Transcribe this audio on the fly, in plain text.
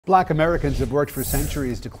Black Americans have worked for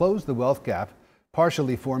centuries to close the wealth gap,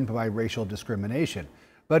 partially formed by racial discrimination.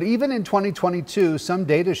 But even in 2022, some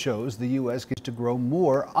data shows the U.S. gets to grow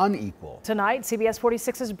more unequal. Tonight, CBS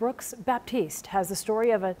 46's Brooks Baptiste has the story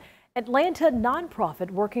of an Atlanta nonprofit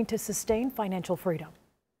working to sustain financial freedom.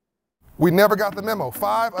 We never got the memo.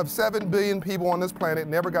 5 of 7 billion people on this planet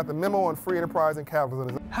never got the memo on free enterprise and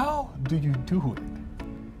capitalism. How do you do it?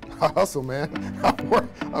 I hustle, man.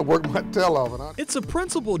 I work my tail off. It's a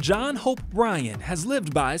principle John Hope Bryan has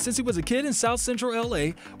lived by since he was a kid in South Central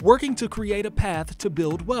LA, working to create a path to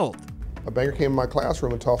build wealth. A banker came in my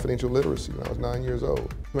classroom and taught financial literacy when I was 9 years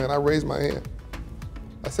old. Man, I raised my hand.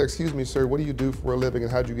 I said, "Excuse me, sir, what do you do for a living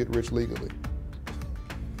and how'd you get rich legally?"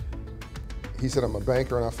 He said, "I'm a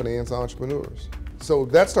banker and I finance entrepreneurs." So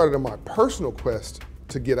that started on my personal quest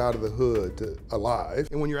to get out of the hood to alive.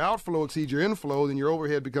 And when your outflow exceeds your inflow, then your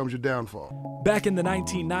overhead becomes your downfall. Back in the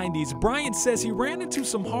 1990s, Bryan says he ran into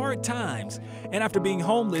some hard times. And after being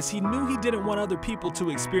homeless, he knew he didn't want other people to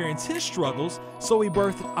experience his struggles, so he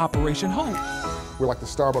birthed Operation Hope. We're like the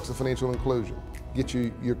Starbucks of financial inclusion. Get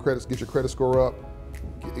your credit score up,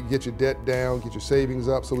 get your debt down, get your savings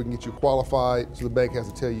up so we can get you qualified so the bank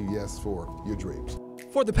has to tell you yes for your dreams.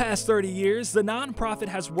 For the past 30 years, the nonprofit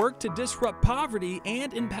has worked to disrupt poverty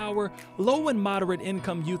and empower low and moderate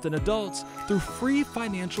income youth and adults through free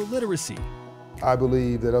financial literacy. I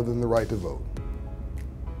believe that other than the right to vote,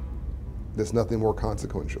 there's nothing more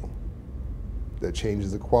consequential that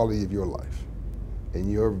changes the quality of your life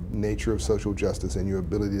and your nature of social justice and your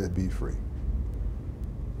ability to be free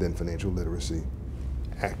than financial literacy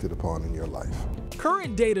acted upon in your life.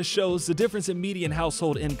 Current data shows the difference in median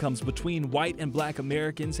household incomes between white and black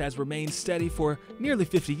Americans has remained steady for nearly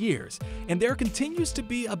 50 years, and there continues to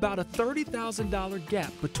be about a $30,000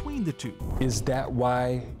 gap between the two. Is that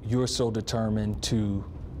why you're so determined to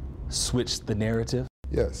switch the narrative?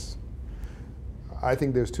 Yes. I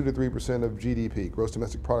think there's 2 to 3% of GDP, gross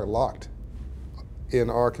domestic product, locked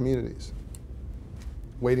in our communities,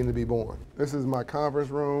 waiting to be born. This is my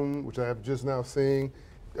conference room, which I have just now seen.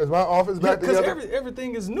 Is my office back together? Because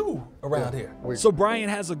everything is new around here. So Bryan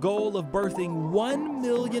has a goal of birthing 1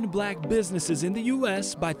 million black businesses in the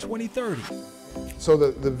U.S. by 2030. So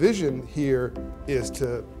the vision here is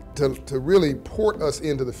to really port us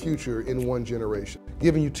into the future in one generation,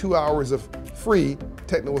 giving you 2 hours of free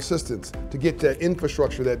technical assistance to get that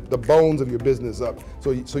infrastructure, the bones of your business up,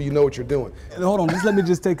 so you know what you're doing. And hold on, let me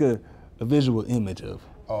just take a visual image of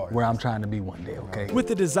where I'm trying to be one day, okay? With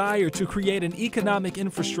the desire to create an economic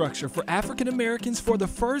infrastructure for African Americans for the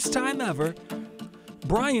first time ever,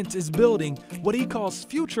 Bryant is building what he calls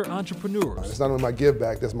future entrepreneurs. It's not only my give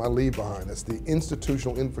back, that's my leave behind. That's the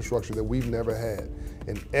institutional infrastructure that we've never had.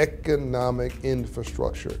 An economic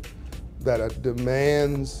infrastructure that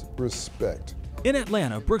demands respect. In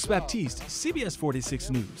Atlanta, Brooks Baptiste, CBS 46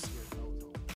 News.